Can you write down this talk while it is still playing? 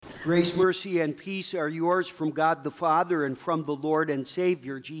Grace, mercy, and peace are yours from God the Father and from the Lord and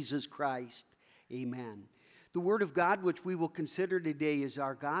Savior, Jesus Christ. Amen. The Word of God, which we will consider today, is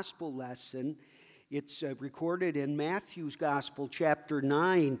our gospel lesson. It's recorded in Matthew's Gospel, chapter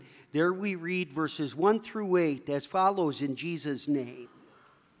 9. There we read verses 1 through 8 as follows in Jesus' name.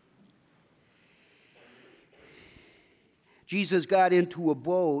 Jesus got into a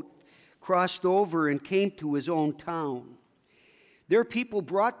boat, crossed over, and came to his own town. There people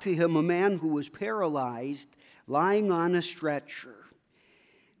brought to him a man who was paralyzed, lying on a stretcher.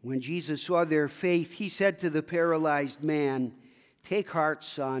 When Jesus saw their faith, he said to the paralyzed man, "Take heart,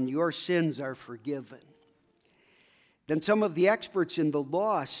 son, your sins are forgiven." Then some of the experts in the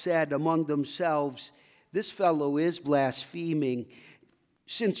law said among themselves, "This fellow is blaspheming."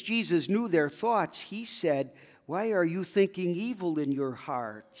 Since Jesus knew their thoughts, he said, "Why are you thinking evil in your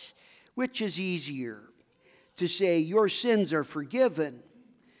hearts? Which is easier, to say, 'Your sins are forgiven,'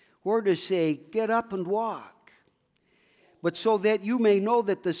 or to say, 'Get up and walk'? But so that you may know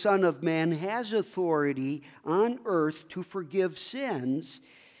that the Son of Man has authority on earth to forgive sins,"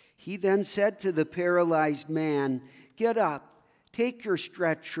 he then said to the paralyzed man, "Get up, take your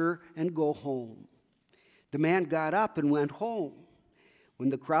stretcher, and go home." The man got up and went home. When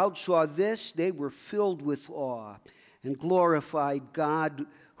the crowd saw this, they were filled with awe and glorified God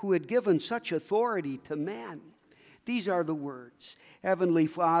who had given such authority to man. These are the words. Heavenly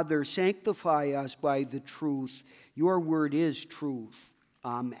Father, sanctify us by the truth. Your word is truth.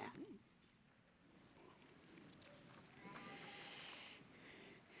 Amen.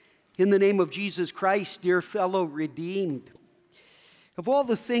 In the name of Jesus Christ, dear fellow redeemed, of all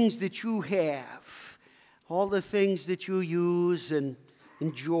the things that you have, all the things that you use and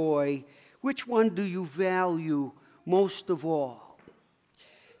enjoy, which one do you value most of all?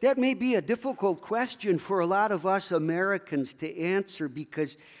 That may be a difficult question for a lot of us Americans to answer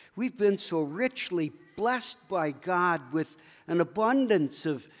because we've been so richly blessed by God with an abundance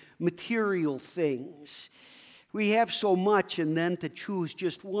of material things. We have so much, and then to choose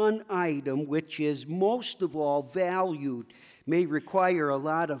just one item which is most of all valued may require a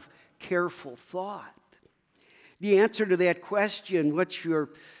lot of careful thought. The answer to that question, what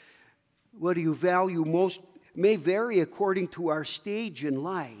do you value most, may vary according to our stage in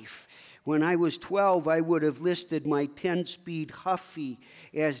life. When I was 12, I would have listed my 10-speed Huffy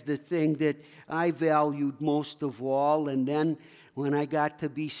as the thing that I valued most of all. And then when I got to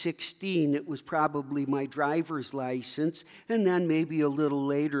be 16, it was probably my driver's license. And then maybe a little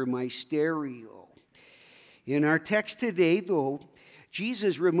later, my stereo. In our text today, though,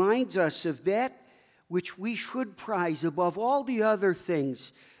 Jesus reminds us of that which we should prize above all the other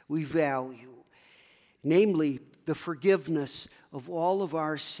things we value. Namely, the forgiveness of all of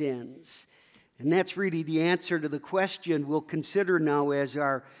our sins. And that's really the answer to the question we'll consider now as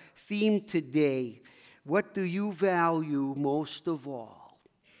our theme today. What do you value most of all?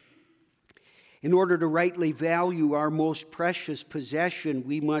 In order to rightly value our most precious possession,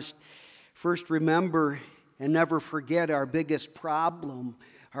 we must first remember and never forget our biggest problem,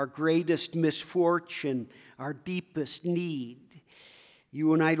 our greatest misfortune, our deepest need.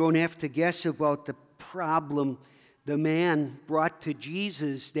 You and I don't have to guess about the problem the man brought to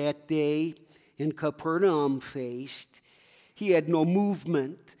Jesus that day in Capernaum faced. He had no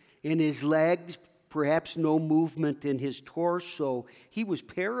movement in his legs, perhaps no movement in his torso. He was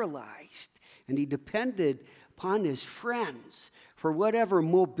paralyzed, and he depended upon his friends for whatever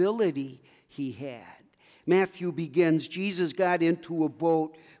mobility he had. Matthew begins, Jesus got into a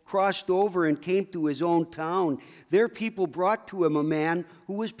boat, crossed over, and came to his own town. There people brought to him a man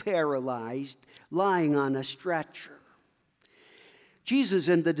who was paralyzed, lying on a stretcher. Jesus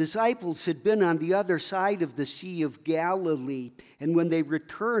and the disciples had been on the other side of the Sea of Galilee, and when they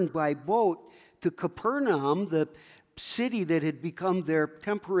returned by boat to Capernaum, the city that had become their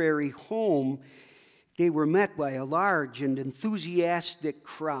temporary home, they were met by a large and enthusiastic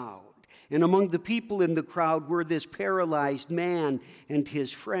crowd. And among the people in the crowd were this paralyzed man and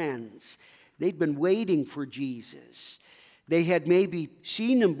his friends. They'd been waiting for Jesus. They had maybe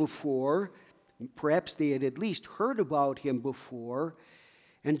seen him before. Perhaps they had at least heard about him before.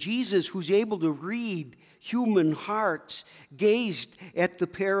 And Jesus, who's able to read human hearts, gazed at the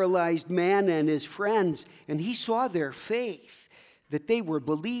paralyzed man and his friends, and he saw their faith, that they were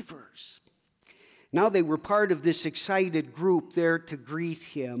believers. Now they were part of this excited group there to greet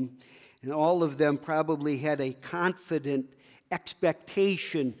him. And all of them probably had a confident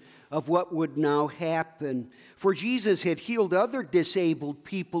expectation of what would now happen. For Jesus had healed other disabled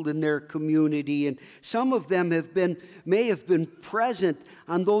people in their community, and some of them may have been present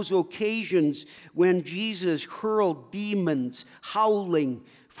on those occasions when Jesus hurled demons howling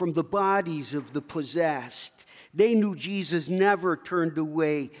from the bodies of the possessed. They knew Jesus never turned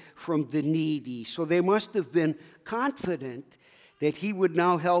away from the needy, so they must have been confident that he would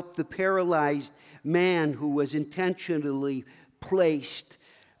now help the paralyzed man who was intentionally placed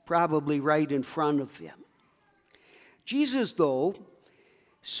probably right in front of him. Jesus, though,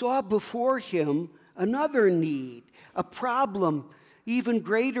 saw before him another need, a problem even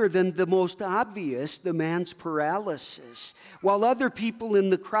greater than the most obvious, the man's paralysis. While other people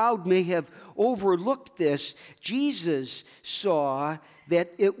in the crowd may have overlooked this, Jesus saw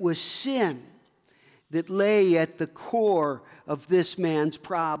that it was sin that lay at the core of this man's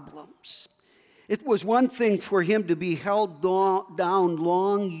problems. It was one thing for him to be held down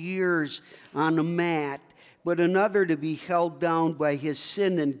long years on a mat, but another to be held down by his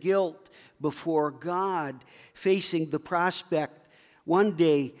sin and guilt before God, facing the prospect one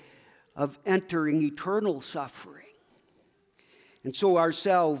day of entering eternal suffering. And so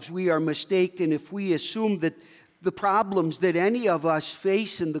ourselves, we are mistaken if we assume that the problems that any of us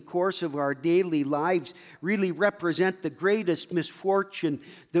face in the course of our daily lives really represent the greatest misfortune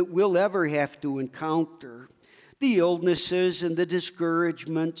that we'll ever have to encounter. The illnesses and the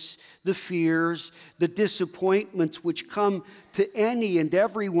discouragements, the fears, the disappointments which come to any and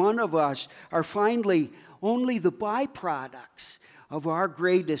every one of us are finally only the byproducts of our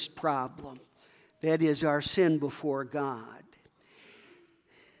greatest problem, that is our sin before God.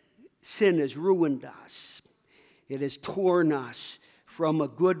 Sin has ruined us. It has torn us from a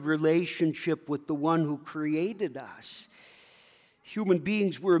good relationship with the one who created us. Human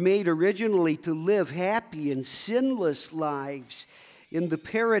beings were made originally to live happy and sinless lives in the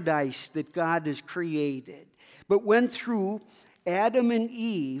paradise that God has created. But when through Adam and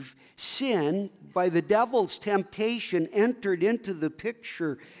Eve, sin, by the devil's temptation, entered into the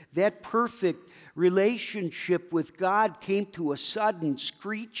picture, that perfect relationship with God came to a sudden,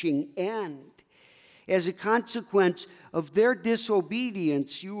 screeching end. As a consequence of their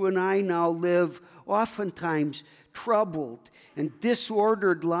disobedience, you and I now live oftentimes troubled and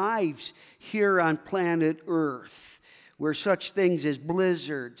disordered lives here on planet Earth, where such things as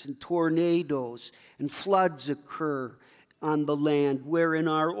blizzards and tornadoes and floods occur on the land, where in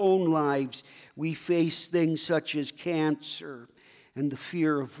our own lives we face things such as cancer and the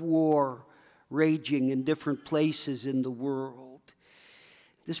fear of war raging in different places in the world.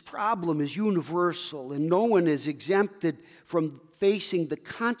 This problem is universal, and no one is exempted from facing the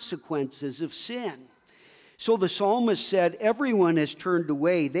consequences of sin. So the psalmist said, everyone has turned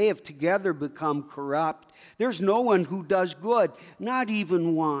away. They have together become corrupt. There's no one who does good, not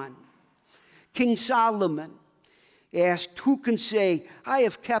even one. King Solomon asked, who can say, I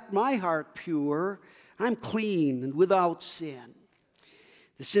have kept my heart pure, I'm clean and without sin?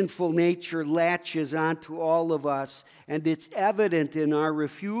 The sinful nature latches onto all of us, and it's evident in our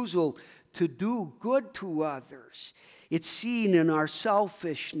refusal to do good to others. It's seen in our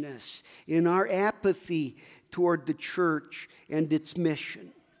selfishness, in our apathy toward the church and its mission.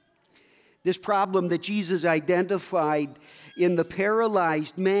 This problem that Jesus identified in the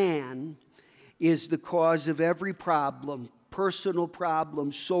paralyzed man is the cause of every problem, personal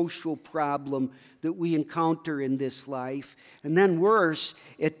problem, social problem that we encounter in this life. And then worse,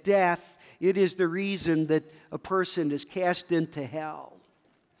 at death, it is the reason that a person is cast into hell.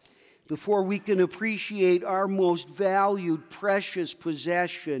 Before we can appreciate our most valued, precious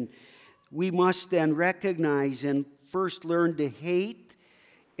possession, we must then recognize and first learn to hate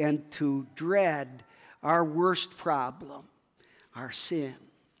and to dread our worst problem, our sin.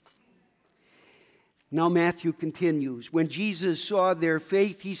 Now Matthew continues. When Jesus saw their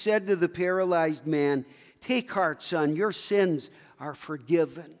faith, he said to the paralyzed man, take heart, son, your sins are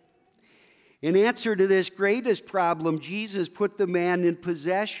forgiven. In answer to this greatest problem, Jesus put the man in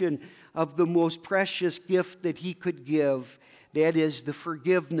possession of the most precious gift that he could give, that is, the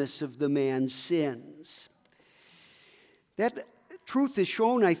forgiveness of the man's sins. That truth is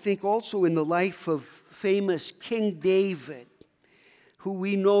shown, I think, also in the life of famous King David, who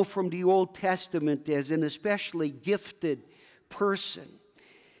we know from the Old Testament as an especially gifted person.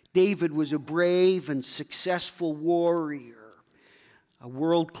 David was a brave and successful warrior, a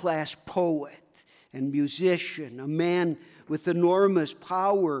world-class poet and musician, a man with enormous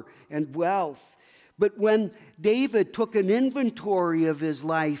power and wealth. But when David took an inventory of his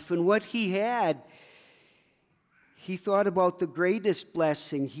life and what he had, he thought about the greatest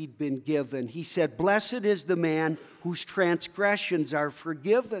blessing he'd been given. He said, blessed is the man whose transgressions are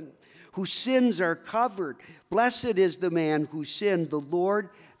forgiven, whose sins are covered. Blessed is the man whose sin the Lord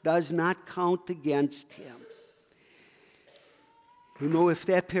does not count against him. You know, if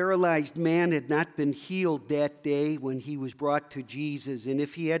that paralyzed man had not been healed that day when he was brought to Jesus, and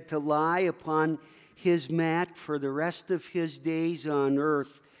if he had to lie upon his mat for the rest of his days on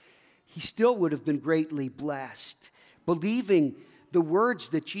earth, he still would have been greatly blessed, believing the words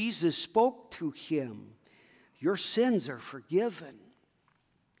that Jesus spoke to him. Your sins are forgiven.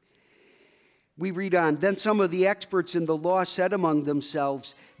 We read on, then some of the experts in the law said among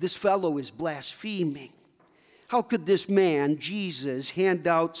themselves, this fellow is blaspheming. How could this man, Jesus, hand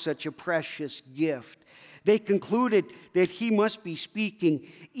out such a precious gift? They concluded that he must be speaking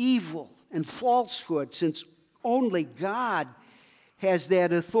evil and falsehood, since only God has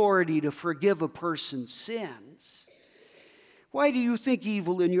that authority to forgive a person's sins. Why do you think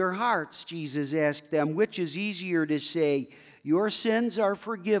evil in your hearts? Jesus asked them. Which is easier to say, your sins are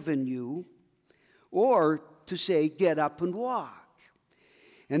forgiven you, or to say, get up and walk?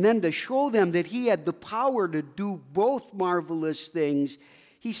 And then to show them that he had the power to do both marvelous things,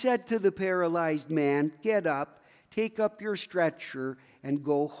 he said to the paralyzed man, get up, take up your stretcher, and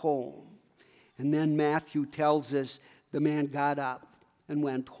go home. And then Matthew tells us the man got up and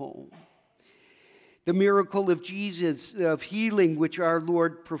went home. The miracle of Jesus, of healing, which our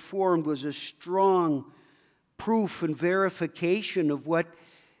Lord performed, was a strong proof and verification of what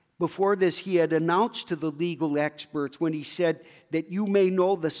before this he had announced to the legal experts when he said that you may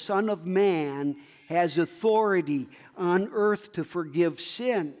know the Son of Man has authority on earth to forgive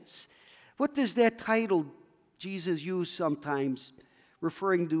sins. What does that title Jesus use sometimes,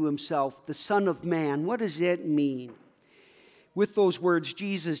 referring to himself, the Son of Man? What does that mean? With those words,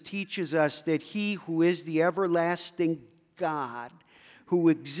 Jesus teaches us that he who is the everlasting God, who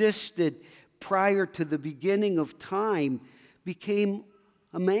existed prior to the beginning of time, became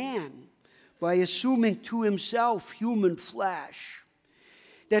a man by assuming to himself human flesh.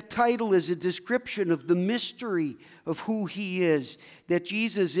 That title is a description of the mystery of who he is, that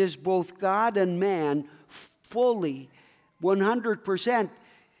Jesus is both God and man, fully, 100%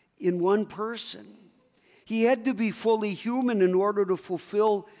 in one person. He had to be fully human in order to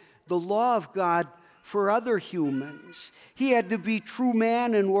fulfill the law of God for other humans. He had to be true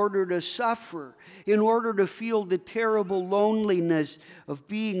man in order to suffer, in order to feel the terrible loneliness of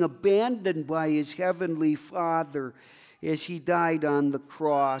being abandoned by his heavenly Father as he died on the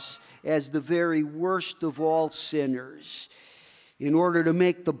cross as the very worst of all sinners, in order to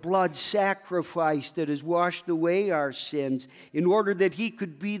make the blood sacrifice that has washed away our sins, in order that he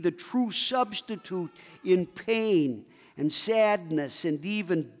could be the true substitute in pain and sadness and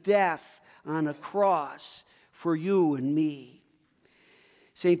even death on a cross for you and me.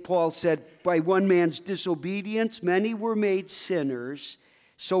 St. Paul said, by one man's disobedience, many were made sinners,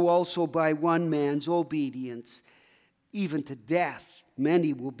 so also by one man's obedience, even to death,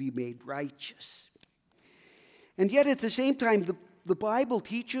 many will be made righteous. And yet at the same time, the Bible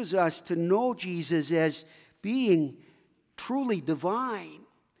teaches us to know Jesus as being truly divine,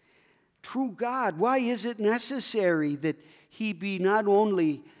 true God. Why is it necessary that he be not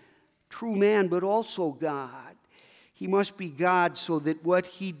only true man, but also God? He must be God so that what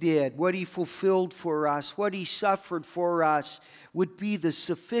he did, what he fulfilled for us, what he suffered for us, would be the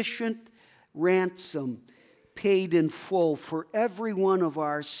sufficient ransom paid in full for every one of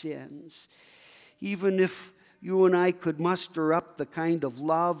our sins. Even if you and I could muster up the kind of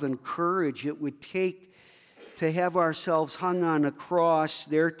love and courage it would take to have ourselves hung on a cross,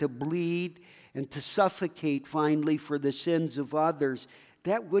 there to bleed and to suffocate finally for the sins of others,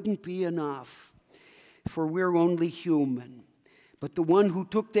 that wouldn't be enough, for we're only human. But the one who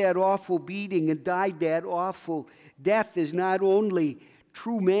took that awful beating and died that awful death is not only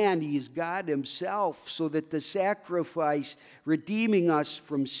true man, he is God himself, so that the sacrifice redeeming us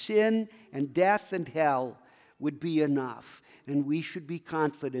from sin and death and hell would be enough. And we should be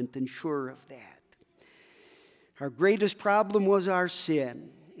confident and sure of that. Our greatest problem was our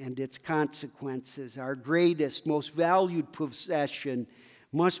sin and its consequences. Our greatest, most valued possession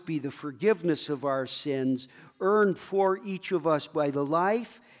must be the forgiveness of our sins, earned for each of us by the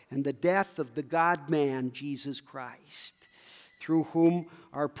life and the death of the God-man, Jesus Christ, through whom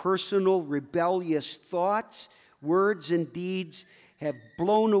our personal rebellious thoughts, words, and deeds have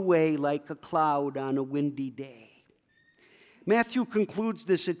blown away like a cloud on a windy day. Matthew concludes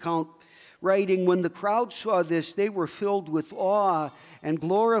this account writing, when the crowd saw this, they were filled with awe and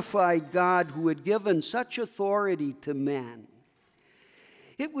glorified God who had given such authority to men.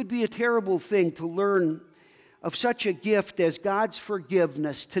 It would be a terrible thing to learn of such a gift as God's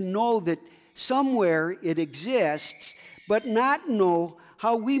forgiveness, to know that somewhere it exists, but not know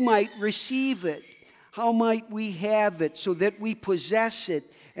how we might receive it. How might we have it so that we possess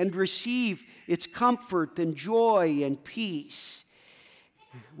it and receive its comfort and joy and peace?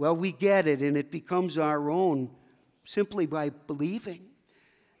 Well, we get it, and it becomes our own simply by believing.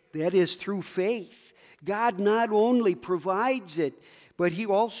 That is through faith. God not only provides it, but he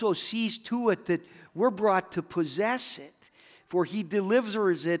also sees to it that we're brought to possess it. For he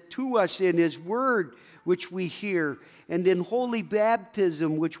delivers it to us in his word, which we hear, and in holy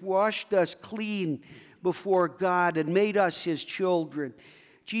baptism, which washed us clean before God and made us his children.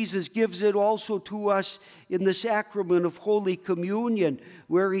 Jesus gives it also to us in the sacrament of Holy Communion,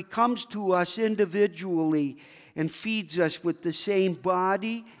 where he comes to us individually and feeds us with the same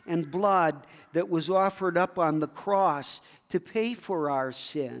body and blood that was offered up on the cross to pay for our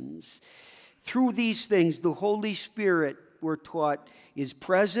sins. Through these things, the Holy Spirit, we're taught, is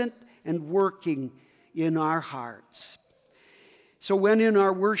present and working in our hearts. So when in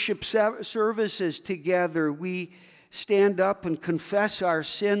our worship services together, we stand up and confess our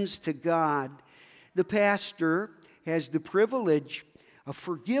sins to God, the pastor has the privilege of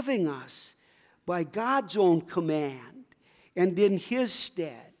forgiving us by God's own command and in his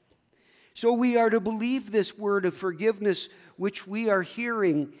stead. So we are to believe this word of forgiveness which we are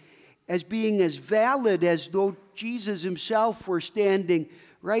hearing as being as valid as though Jesus himself were standing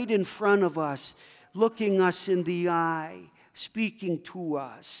right in front of us, looking us in the eye, speaking to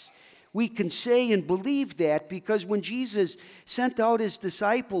us. We can say and believe that because when Jesus sent out his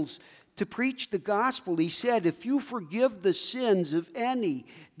disciples to preach the gospel, he said, if you forgive the sins of any,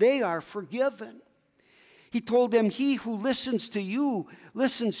 they are forgiven. He told them, he who listens to you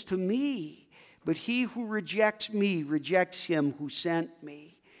listens to me, but he who rejects me rejects him who sent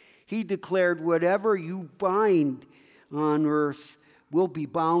me. He declared, whatever you bind on earth will be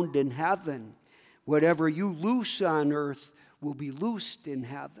bound in heaven. Whatever you loose on earth will be loosed in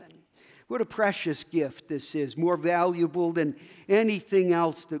heaven. What a precious gift this is, more valuable than anything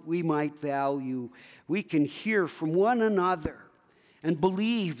else that we might value. We can hear from one another and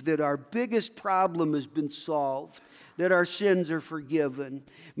believe that our biggest problem has been solved, that our sins are forgiven.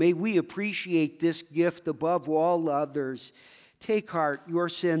 May we appreciate this gift above all others. Take heart, your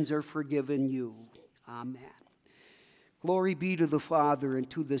sins are forgiven you. Amen. Glory be to the Father, and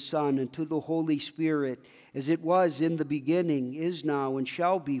to the Son, and to the Holy Spirit, as it was in the beginning, is now, and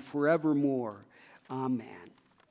shall be forevermore. Amen.